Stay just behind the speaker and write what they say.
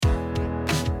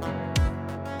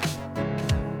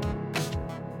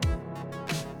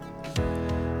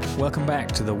Welcome back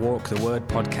to the Walk the Word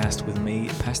podcast with me,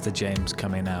 Pastor James,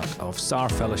 coming out of SAR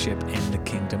Fellowship in the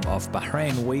Kingdom of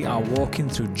Bahrain. We are walking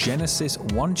through Genesis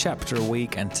one chapter a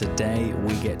week, and today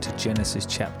we get to Genesis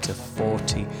chapter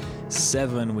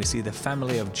 47. We see the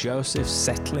family of Joseph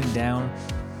settling down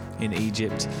in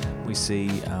Egypt. We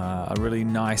see a really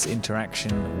nice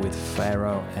interaction with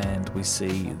Pharaoh, and we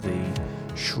see the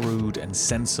shrewd and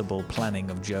sensible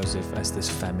planning of Joseph as this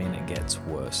famine gets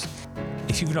worse.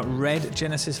 If you've not read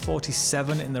Genesis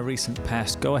 47 in the recent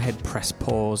past, go ahead, press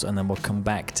pause, and then we'll come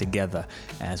back together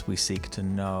as we seek to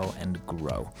know and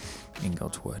grow in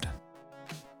God's Word.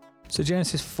 So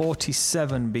Genesis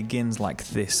 47 begins like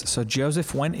this. So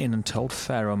Joseph went in and told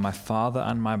Pharaoh, "My father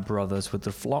and my brothers with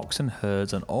the flocks and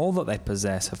herds and all that they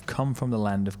possess have come from the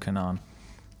land of Canaan.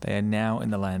 They are now in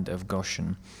the land of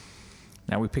Goshen."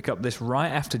 Now we pick up this right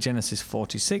after Genesis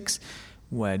 46,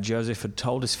 where Joseph had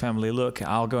told his family, "Look,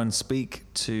 I'll go and speak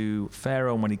to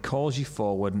Pharaoh, and when he calls you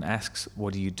forward and asks,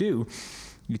 what do?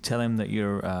 You tell him that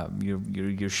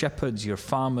you're shepherds, you're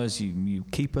farmers, you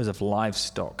keepers of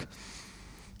livestock."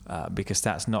 Because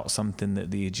that's not something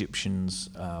that the Egyptians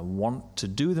want to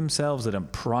do themselves. They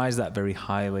don't prize that very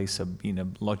highly. So,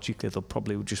 logically, they'll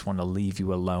probably just want to leave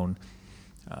you alone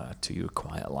to your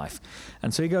quiet life.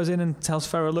 And so he goes in and tells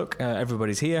Pharaoh, "Look,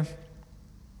 everybody's here."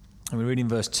 And we read in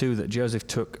verse 2 that Joseph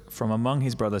took from among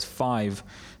his brothers 5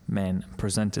 men and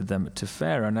presented them to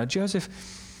Pharaoh. Now, Joseph,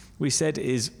 we said,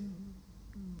 is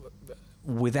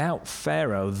without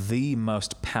Pharaoh the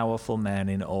most powerful man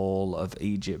in all of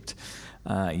Egypt.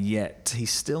 Yet he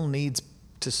still needs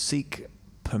to seek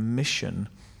permission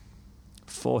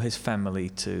for his family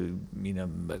to,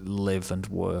 live and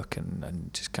work and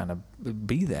just kind of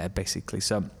be there, basically.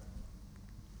 So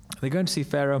they're going to see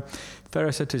Pharaoh.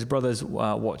 Pharaoh said to his brothers,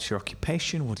 "What's your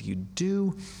occupation? What do you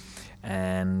do?"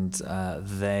 And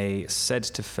they said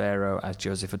to Pharaoh, as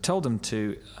Joseph had told them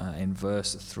to, in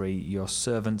verse 3, "Your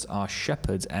servants are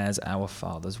shepherds as our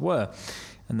fathers were."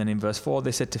 And then in verse 4,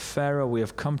 they said to Pharaoh, "We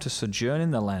have come to sojourn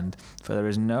in the land, for there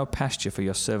is no pasture for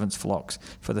your servants' flocks,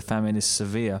 for the famine is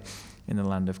severe in the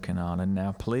land of Canaan. And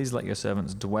now please let your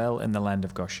servants dwell in the land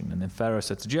of Goshen." And then Pharaoh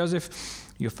said to Joseph,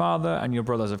 "Your father and your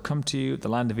brothers have come to you. The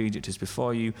land of Egypt is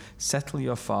before you. Settle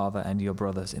your father and your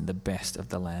brothers in the best of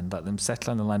the land. Let them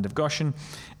settle in the land of Goshen.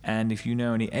 And if you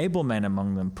know any able men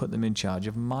among them, put them in charge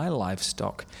of my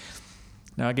livestock."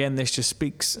 Now again, this just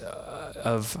speaks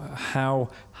of how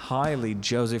highly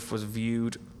Joseph was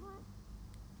viewed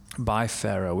by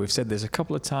Pharaoh. We've said this a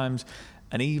couple of times,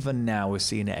 and even now we're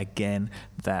seeing it again,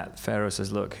 that Pharaoh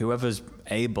says, "Look, whoever's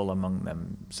able among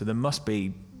them." So there must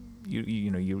be,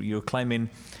 you're claiming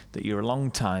that you're a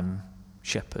long-time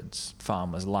shepherds,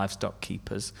 farmers, livestock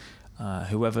keepers,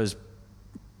 whoever's,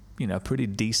 pretty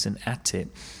decent at it,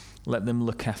 let them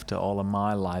look after all of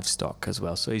my livestock as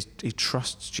well. So he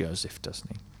trusts Joseph, doesn't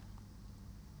he?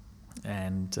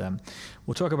 And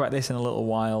we'll talk about this in a little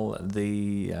while,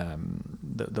 the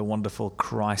wonderful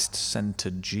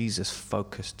Christ-centered,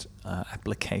 Jesus-focused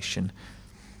application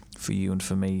for you and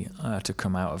for me to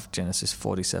come out of Genesis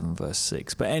 47 verse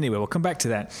 6. But anyway, we'll come back to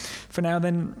that. For now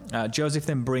then, Joseph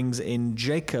then brings in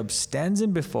Jacob, stands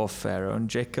in before Pharaoh, and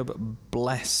Jacob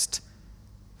blessed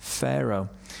Pharaoh.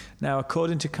 Now,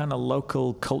 according to kind of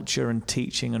local culture and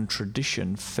teaching and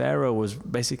tradition, Pharaoh was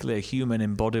basically a human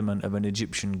embodiment of an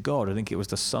Egyptian god. I think it was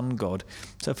the sun god.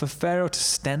 So for Pharaoh to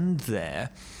stand there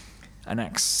and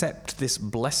accept this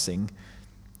blessing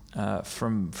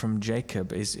from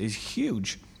Jacob is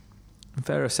huge. And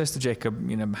Pharaoh says to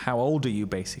Jacob, "How old are you,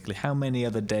 basically? How many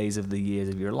other days of the years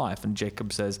of your life?" And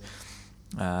Jacob says,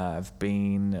 "I've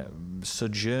been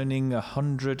sojourning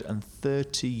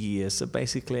 130 years. So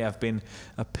basically, I've been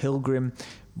a pilgrim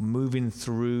moving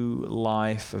through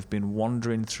life. I've been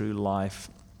wandering through life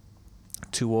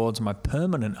towards my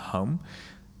permanent home,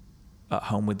 at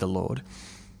home with the Lord,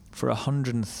 for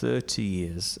 130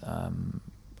 years.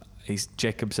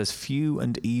 Jacob says, "Few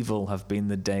and evil have been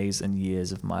the days and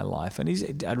years of my life." And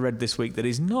I read this week that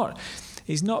he's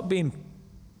not being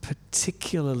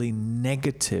particularly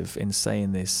negative in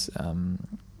saying this,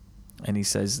 and he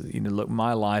says, "Look,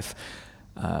 my life,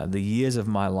 the years of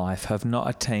my life have not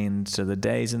attained to the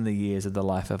days and the years of the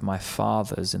life of my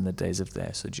fathers in the days of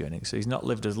their sojourning." So he's not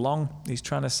lived as long, he's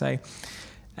trying to say,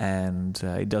 and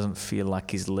he doesn't feel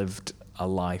like he's lived a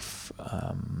life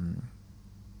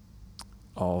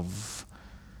of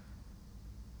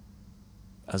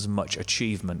as much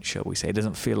achievement, shall we say. He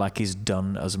doesn't feel like he's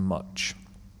done as much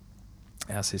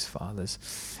as his fathers.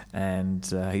 And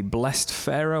he blessed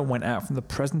Pharaoh, went out from the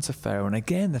presence of Pharaoh. And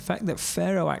again, the fact that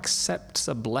Pharaoh accepts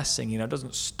a blessing,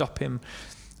 doesn't stop him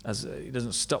as he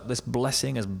doesn't stop this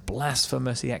blessing as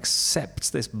blasphemous, he accepts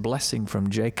this blessing from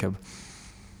Jacob,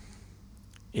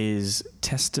 is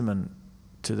testament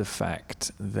to the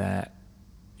fact that,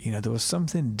 there was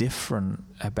something different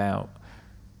about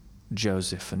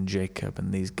Joseph and Jacob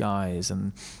and these guys,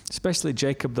 and especially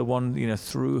Jacob, the one,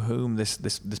 through whom this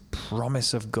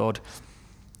promise of God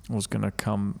was going to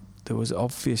come. There was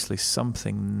obviously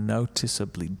something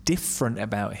noticeably different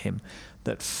about him,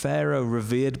 that Pharaoh,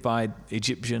 revered by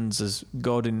Egyptians as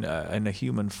God in a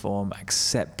human form,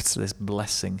 accepts this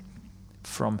blessing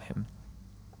from him.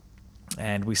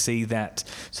 And we see that.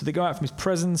 So they go out from his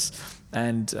presence,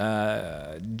 and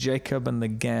Jacob and the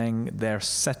gang, they're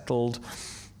settled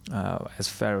as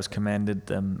Pharaoh's commanded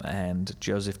them, and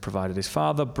Joseph provided his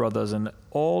father, brothers, and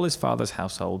all his father's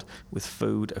household with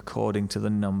food according to the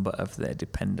number of their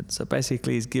dependents. So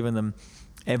basically he's given them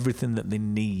everything that they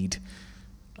need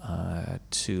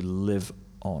to live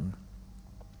on.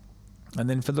 And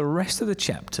then for the rest of the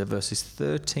chapter, verses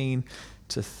 13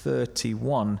 to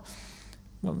 31,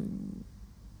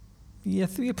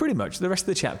 pretty much the rest of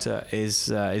the chapter is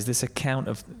this account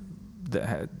of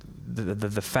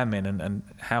the famine and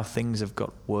how things have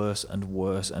got worse and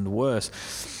worse and worse.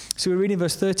 So we read in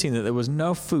verse 13 that there was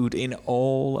no food in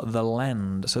all the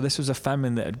land. So this was a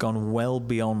famine that had gone well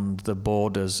beyond the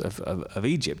borders of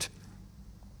Egypt.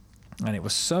 And it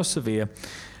was so severe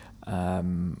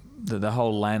that the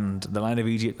whole land, the land of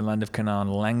Egypt, the land of Canaan,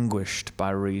 languished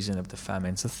by reason of the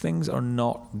famine. So things are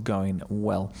not going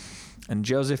well. And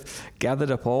Joseph gathered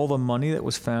up all the money that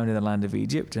was found in the land of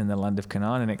Egypt and in the land of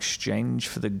Canaan in exchange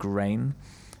for the grain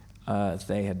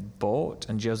they had bought.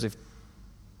 And Joseph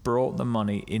brought the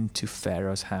money into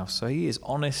Pharaoh's house. So he is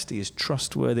honest, he is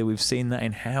trustworthy. We've seen that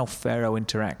in how Pharaoh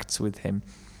interacts with him.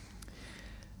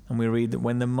 And we read that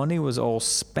when the money was all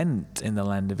spent in the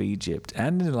land of Egypt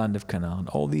and in the land of Canaan,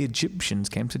 all the Egyptians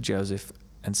came to Joseph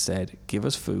and said, "Give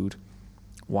us food.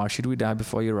 Why should we die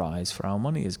before your eyes? For our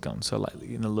money is gone." So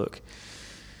look,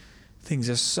 things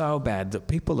are so bad that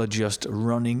people are just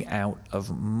running out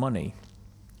of money.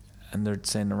 And they're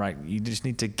saying, right, you just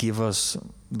need to give us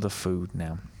the food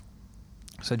now.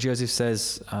 So Joseph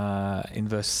says in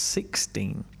verse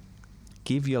 16,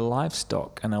 "Give your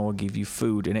livestock and I will give you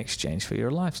food in exchange for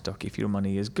your livestock if your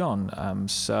money is gone."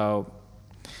 So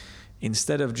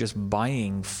instead of just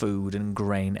buying food and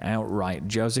grain outright,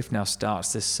 Joseph now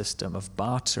starts this system of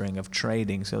bartering, of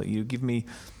trading, so that you give me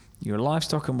your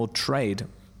livestock and we'll trade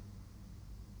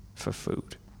for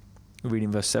food. We read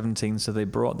in verse 17, "So they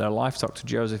brought their livestock to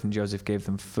Joseph, and Joseph gave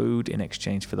them food in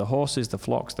exchange for the horses, the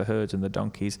flocks, the herds, and the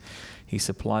donkeys. He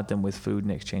supplied them with food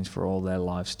in exchange for all their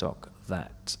livestock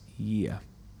that year."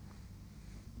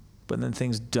 But then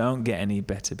things don't get any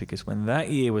better, because when that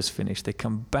year was finished, they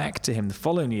come back to him the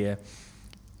following year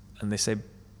and they say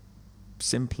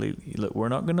simply, "Look, we're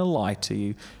not going to lie to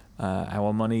you.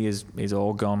 Our money is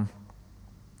all gone.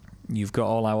 You've got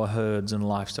all our herds and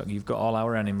livestock. You've got all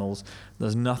our animals.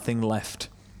 There's nothing left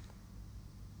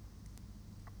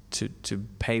to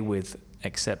pay with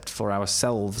except for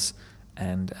ourselves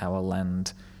and our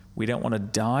land. We don't want to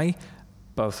die,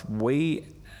 both we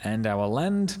and our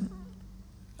land."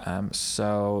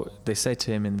 So they say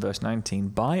to him in verse 19,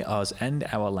 "Buy us and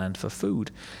our land for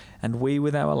food, and we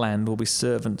with our land will be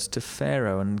servants to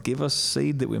Pharaoh, and give us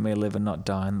seed that we may live and not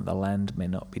die, and that the land may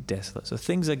not be desolate." So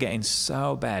things are getting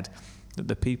so bad that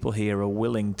the people here are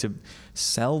willing to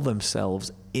sell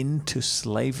themselves into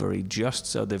slavery just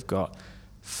so they've got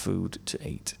food to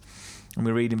eat. And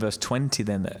we read in verse 20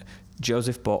 then that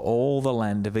Joseph bought all the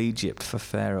land of Egypt for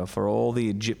Pharaoh, for all the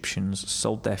Egyptians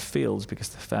sold their fields because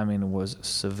the famine was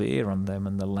severe on them,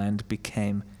 and the land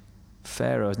became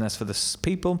Pharaoh's. And as for the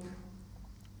people,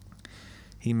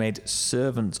 he made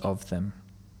servants of them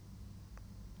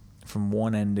from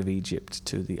one end of Egypt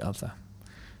to the other.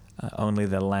 Only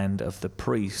the land of the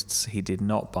priests he did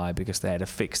not buy, because they had a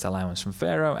fixed allowance from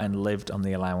Pharaoh and lived on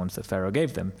the allowance that Pharaoh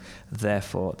gave them.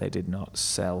 Therefore, they did not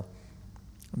sell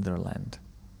their land.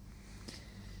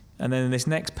 And then in this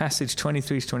next passage,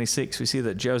 23 to 26, we see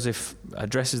that Joseph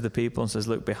addresses the people and says,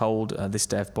 "Look, behold, this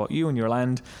day I've bought you and your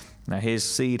land. Now here's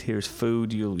seed, here's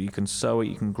food. You can sow it,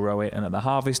 you can grow it. And at the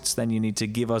harvests, then you need to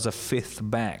give us a fifth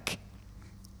back."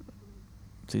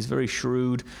 So he's very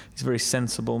shrewd. He's very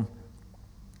sensible.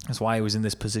 That's why he was in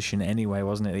this position anyway,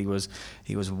 wasn't it? He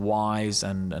was wise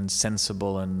and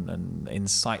sensible and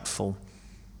insightful,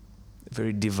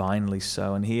 very divinely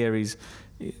so. And here it's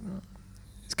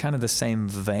kind of the same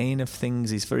vein of things.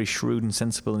 He's very shrewd and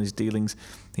sensible in his dealings.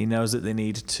 He knows that they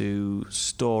need to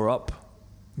store up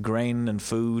grain and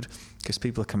food because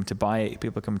people are coming to buy it,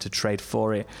 people are coming to trade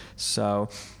for it. So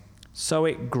Sow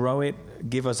it, grow it,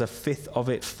 give us a fifth of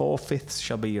it. 4/5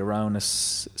 shall be your own,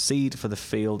 as seed for the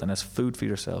field, and as food for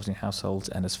yourselves and your households,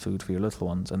 and as food for your little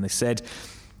ones. And they said,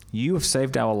 you have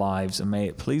saved our lives, and may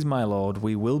it please my Lord,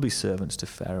 we will be servants to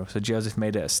Pharaoh. So Joseph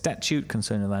made it a statute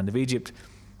concerning the land of Egypt,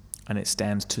 and it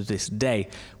stands to this day.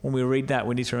 When we read that,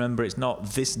 we need to remember it's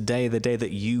not this day, the day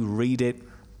that you read it.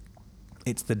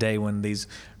 It's the day when these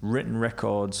written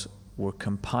records were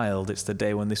compiled. It's the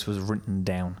day when this was written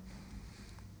down.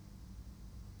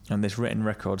 And this written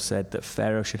record said that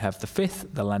Pharaoh should have the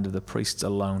fifth. The land of the priests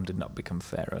alone did not become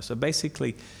Pharaoh. So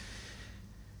basically,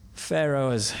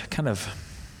 Pharaoh has kind of,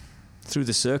 through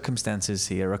the circumstances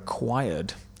here,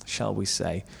 acquired, shall we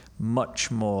say,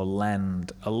 much more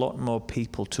land, a lot more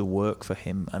people to work for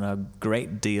him, and a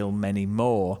great deal, many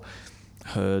more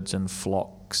herds and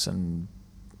flocks and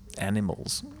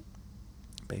animals,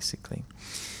 basically.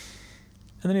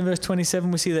 And then in verse 27,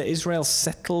 we see that Israel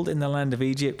settled in the land of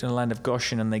Egypt and the land of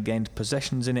Goshen, and they gained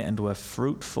possessions in it and were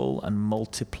fruitful and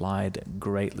multiplied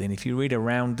greatly. And if you read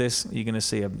around this, you're going to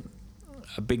see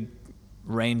a big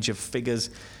range of figures.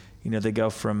 You know, they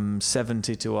go from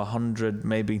 70 to 100,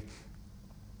 maybe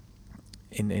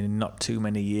in not too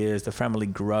many years. The family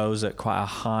grows at quite a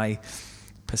high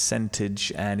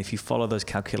percentage. And if you follow those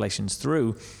calculations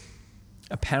through,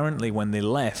 apparently when they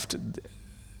left,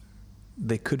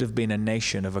 they could have been a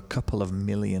nation of a couple of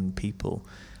million people,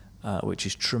 which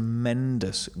is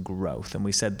tremendous growth. And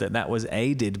we said that that was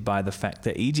aided by the fact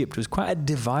that Egypt was quite a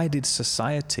divided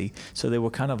society. So they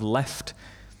were kind of left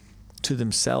to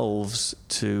themselves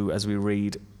to, as we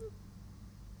read,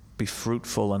 be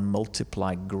fruitful and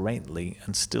multiply greatly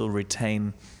and still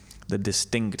retain the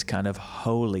distinct kind of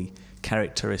holy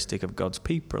characteristic of God's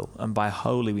people. And by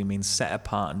holy, we mean set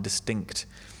apart and distinct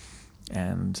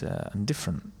and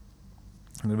different.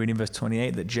 We read in verse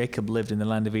 28 that Jacob lived in the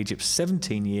land of Egypt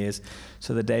 17 years.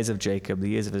 So the days of Jacob, the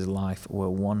years of his life,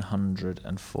 were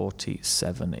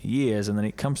 147 years. And then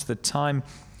it comes to the time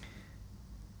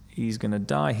he's going to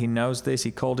die. He knows this. He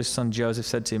called his son Joseph,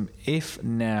 said to him, if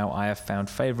now I have found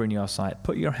favor in your sight,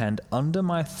 put your hand under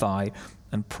my thigh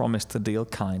and promise to deal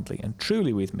kindly and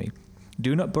truly with me.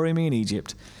 Do not bury me in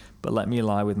Egypt, but let me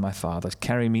lie with my fathers.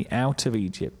 Carry me out of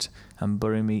Egypt and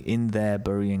bury me in their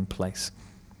burying place.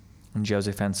 And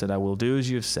Joseph answered, I will do as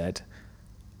you have said.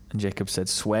 And Jacob said,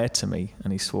 swear to me.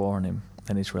 And he swore on him.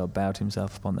 Then Israel bowed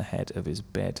himself upon the head of his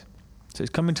bed. So he's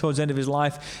coming towards the end of his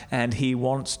life, and he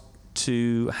wants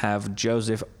to have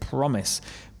Joseph promise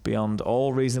beyond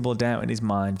all reasonable doubt in his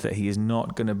mind that he is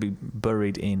not going to be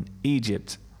buried in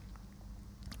Egypt.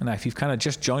 And now, if you've kind of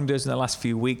just joined us in the last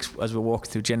few weeks as we're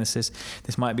walking through Genesis,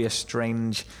 this might be a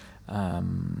strange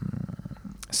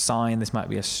sign. This might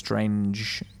be a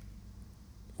strange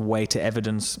way to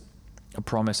evidence a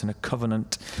promise and a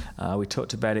covenant. We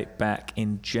talked about it back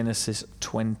in Genesis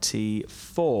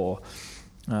 24,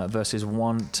 verses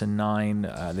 1 to 9.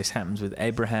 This happens with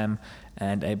Abraham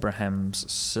and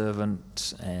Abraham's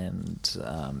servant, and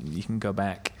you can go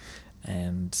back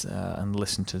and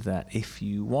listen to that if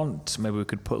you want. Maybe we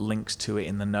could put links to it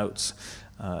in the notes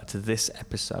to this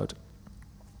episode.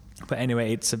 But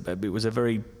anyway, it was a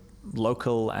very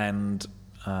local and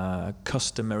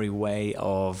customary way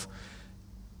of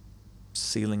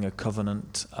sealing a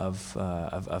covenant,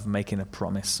 of making a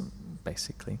promise,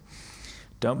 basically.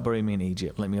 Don't bury me in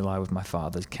Egypt. Let me lie with my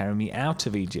fathers. Carry me out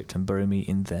of Egypt and bury me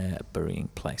in their burying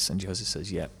place. And Joseph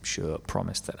says, yep, sure,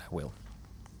 promise that I will.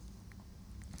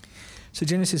 So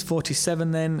Genesis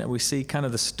 47 then, we see kind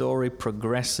of the story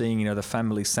progressing. You know, the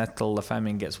family settle, the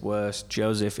famine gets worse.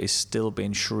 Joseph is still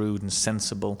being shrewd and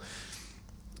sensible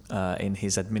in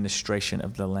his administration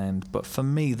of the land. But for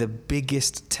me, the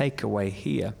biggest takeaway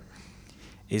here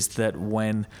is that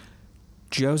when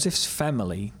Joseph's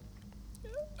family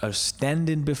are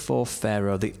standing before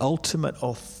Pharaoh, the ultimate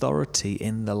authority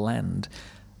in the land,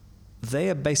 they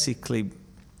are basically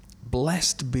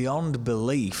blessed beyond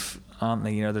belief, aren't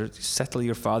they? You know, settle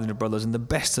your father and your brothers in the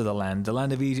best of the land. The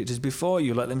land of Egypt is before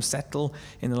you. Let them settle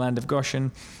in the land of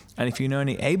Goshen. And if you know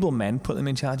any able men, put them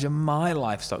in charge of my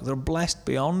livestock. They're blessed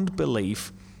beyond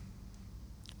belief,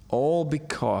 all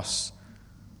because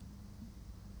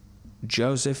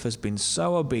Joseph has been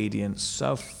so obedient,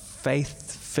 so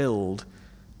faith-filled.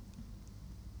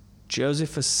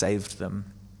 Joseph has saved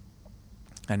them,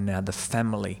 and now the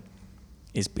family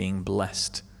is being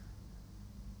blessed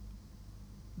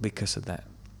because of that.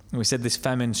 And we said this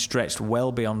famine stretched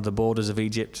well beyond the borders of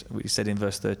Egypt. We said in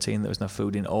verse 13 there was no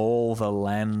food in all the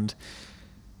land.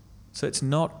 So it's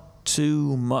not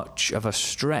too much of a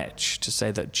stretch to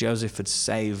say that Joseph had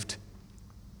saved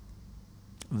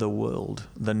the world,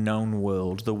 the known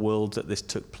world, the world that this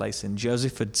took place in.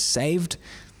 Joseph had saved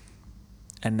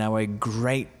And now a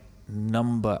great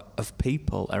number of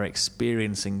people are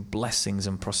experiencing blessings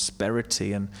and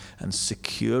prosperity and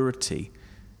security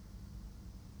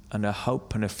and a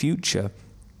hope and a future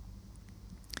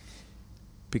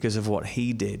because of what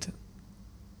he did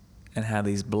and how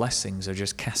these blessings are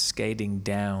just cascading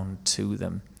down to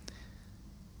them.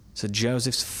 So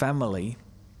Joseph's family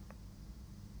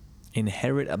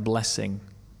inherit a blessing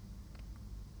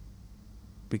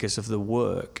because of the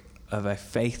work of a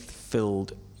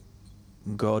faith-filled,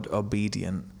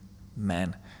 God-obedient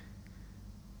man.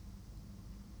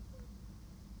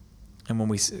 And when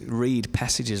we read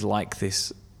passages like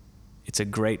this, it's a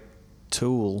great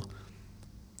tool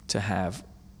to have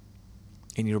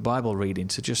in your Bible reading,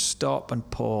 to just stop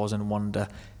and pause and wonder,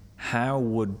 how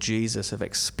would Jesus have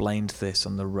explained this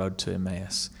on the road to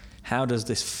Emmaus? How does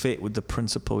this fit with the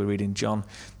principle we read in John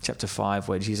chapter 5,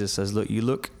 where Jesus says, look, you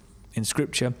look in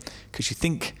Scripture because you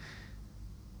think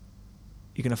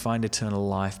you're going to find eternal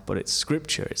life, but it's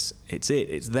Scripture, it's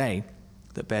they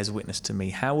that bears witness to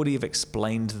me. How would he have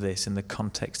explained this in the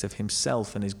context of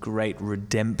himself and his great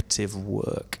redemptive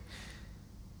work?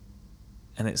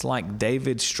 And it's like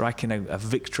David striking a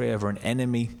victory over an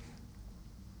enemy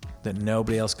that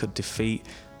nobody else could defeat,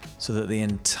 so that the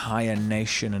entire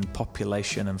nation and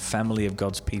population and family of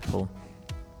God's people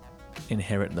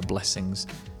inherit the blessings.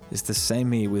 It's the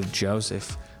same here with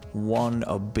Joseph. One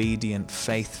obedient,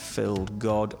 faith-filled,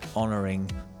 God-honoring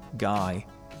guy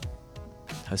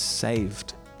has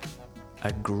saved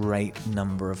a great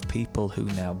number of people who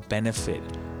now benefit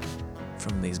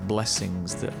from these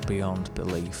blessings that are beyond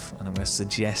belief. And I'm going to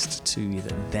suggest to you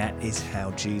that that is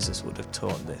how Jesus would have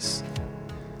taught this.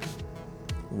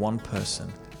 One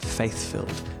person,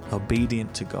 faith-filled,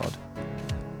 obedient to God,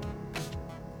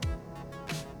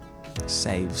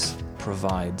 saves,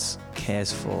 provides,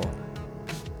 cares for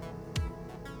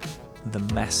the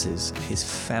masses, his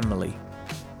family,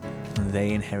 and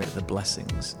they inherit the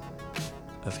blessings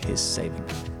of his saving.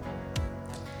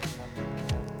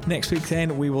 Next week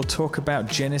then, we will talk about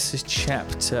Genesis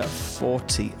chapter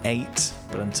 48.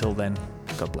 But until then,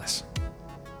 God bless.